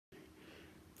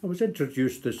I was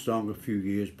introduced to this song a few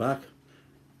years back.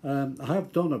 I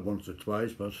have done it once or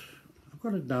twice, but I'm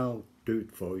going to now do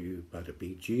it for you by the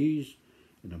Bee Gees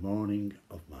in the morning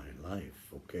of my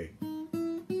life, okay?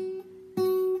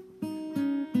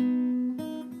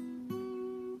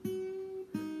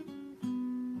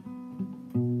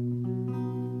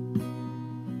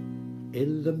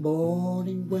 In the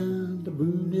morning when the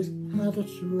moon is at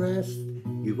its rest,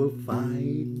 you will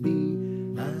find me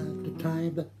at the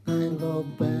time that I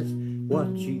love best,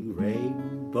 watching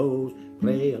rainbows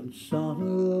play on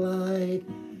sunlight,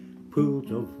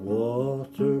 pools of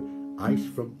water, ice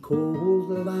from cold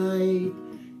light.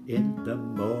 In the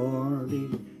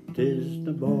morning, 'tis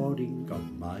the morning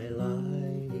of my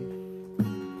life.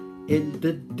 In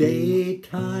the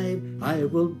daytime I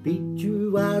will beat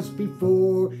you as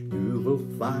before. You will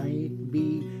find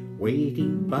me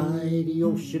waiting by the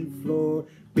ocean floor,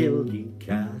 building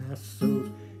castles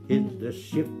in the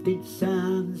shifting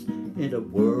sands, in a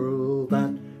world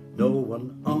that no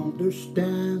one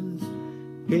understands.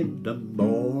 In the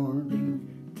morning,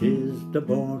 'tis the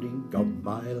morning of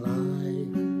my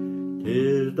life.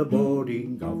 'Tis the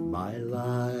morning of my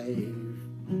life.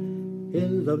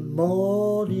 In the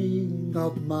morning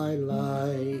of my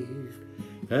life,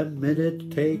 a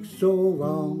minute takes so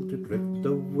long to drift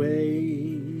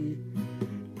away.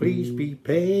 Please be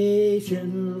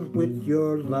patient with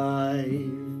your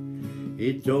life.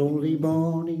 It's only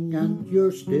morning and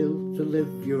you're still to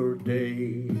live your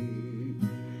day.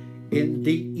 In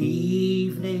the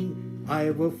evening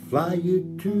I will fly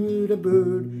you to the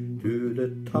moon, to the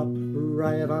top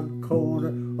right hand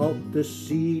corner of the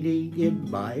ceiling in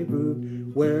my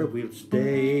room, where we'll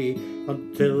stay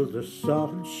until the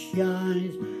sun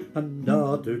shines.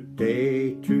 Another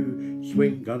day to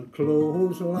swing on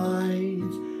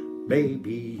clotheslines,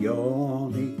 baby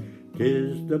yawning,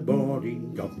 'tis the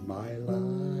morning of my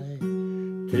life.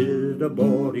 'Tis the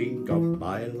morning of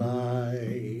my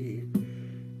life.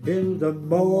 In the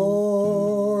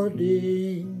morning,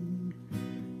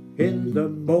 in the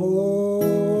morning,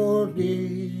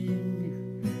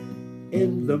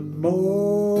 in the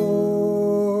morning.